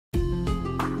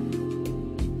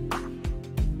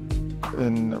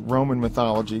In Roman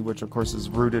mythology, which of course is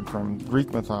rooted from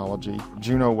Greek mythology,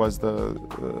 Juno was the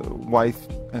wife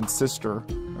and sister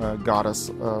goddess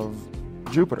of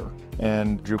Jupiter.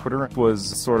 And Jupiter was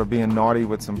sort of being naughty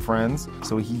with some friends,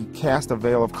 so he cast a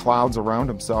veil of clouds around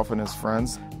himself and his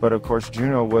friends. But of course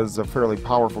Juno was a fairly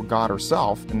powerful god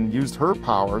herself and used her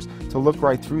powers to look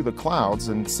right through the clouds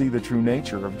and see the true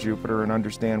nature of Jupiter and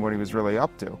understand what he was really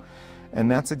up to. And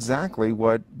that's exactly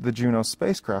what the Juno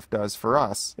spacecraft does for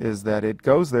us, is that it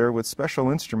goes there with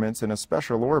special instruments in a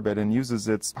special orbit and uses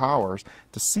its powers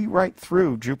to see right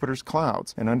through Jupiter's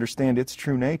clouds and understand its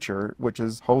true nature, which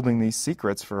is holding these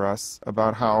secrets for us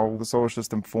about how the solar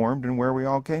system formed and where we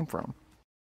all came from.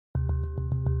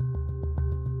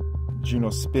 Juno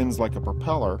spins like a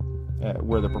propeller,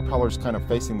 where the propeller's kind of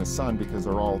facing the sun because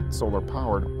they're all solar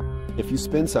powered. If you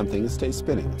spin something, it stays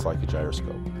spinning. It's like a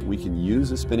gyroscope. We can use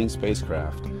a spinning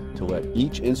spacecraft to let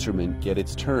each instrument get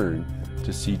its turn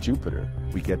to see Jupiter.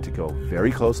 We get to go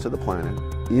very close to the planet,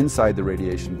 inside the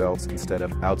radiation belts instead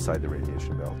of outside the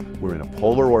radiation belt. We're in a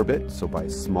polar orbit, so by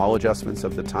small adjustments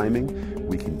of the timing,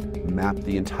 we can map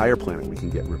the entire planet. We can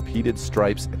get repeated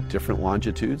stripes at different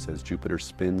longitudes as Jupiter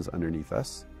spins underneath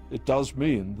us. It does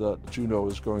mean that Juno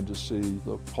is going to see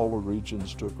the polar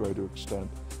regions to a greater extent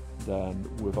than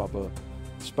with other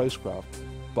spacecraft,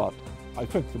 but I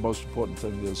think the most important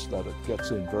thing is that it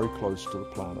gets in very close to the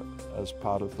planet as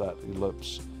part of that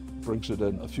ellipse, brings it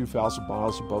in a few thousand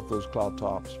miles above those cloud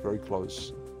tops, very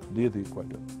close, near the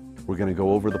equator. We're going to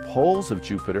go over the poles of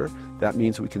Jupiter. That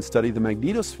means we can study the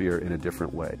magnetosphere in a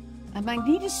different way. A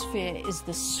magnetosphere is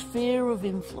the sphere of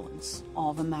influence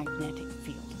of a magnetic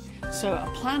field. So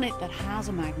a planet that has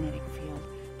a magnetic field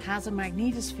has a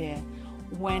magnetosphere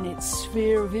when its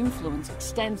sphere of influence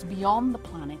extends beyond the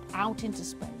planet out into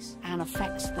space and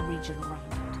affects the region around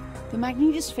it. The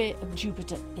magnetosphere of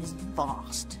Jupiter is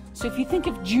vast. So if you think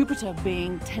of Jupiter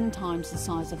being 10 times the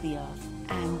size of the Earth,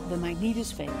 and the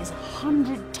magnetosphere is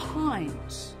 100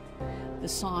 times the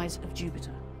size of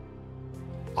Jupiter.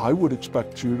 I would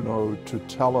expect Juno to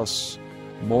tell us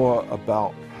more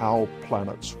about how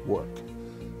planets work,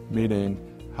 meaning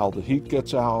how the heat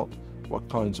gets out, what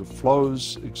kinds of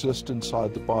flows exist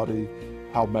inside the body,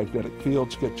 how magnetic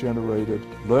fields get generated.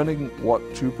 Learning what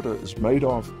Jupiter is made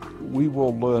of, we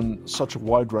will learn such a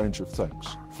wide range of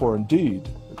things. For indeed,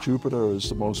 Jupiter is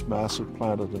the most massive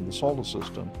planet in the solar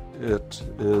system. It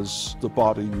is the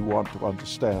body you want to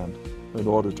understand in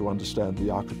order to understand the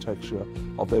architecture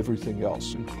of everything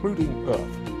else, including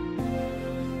Earth.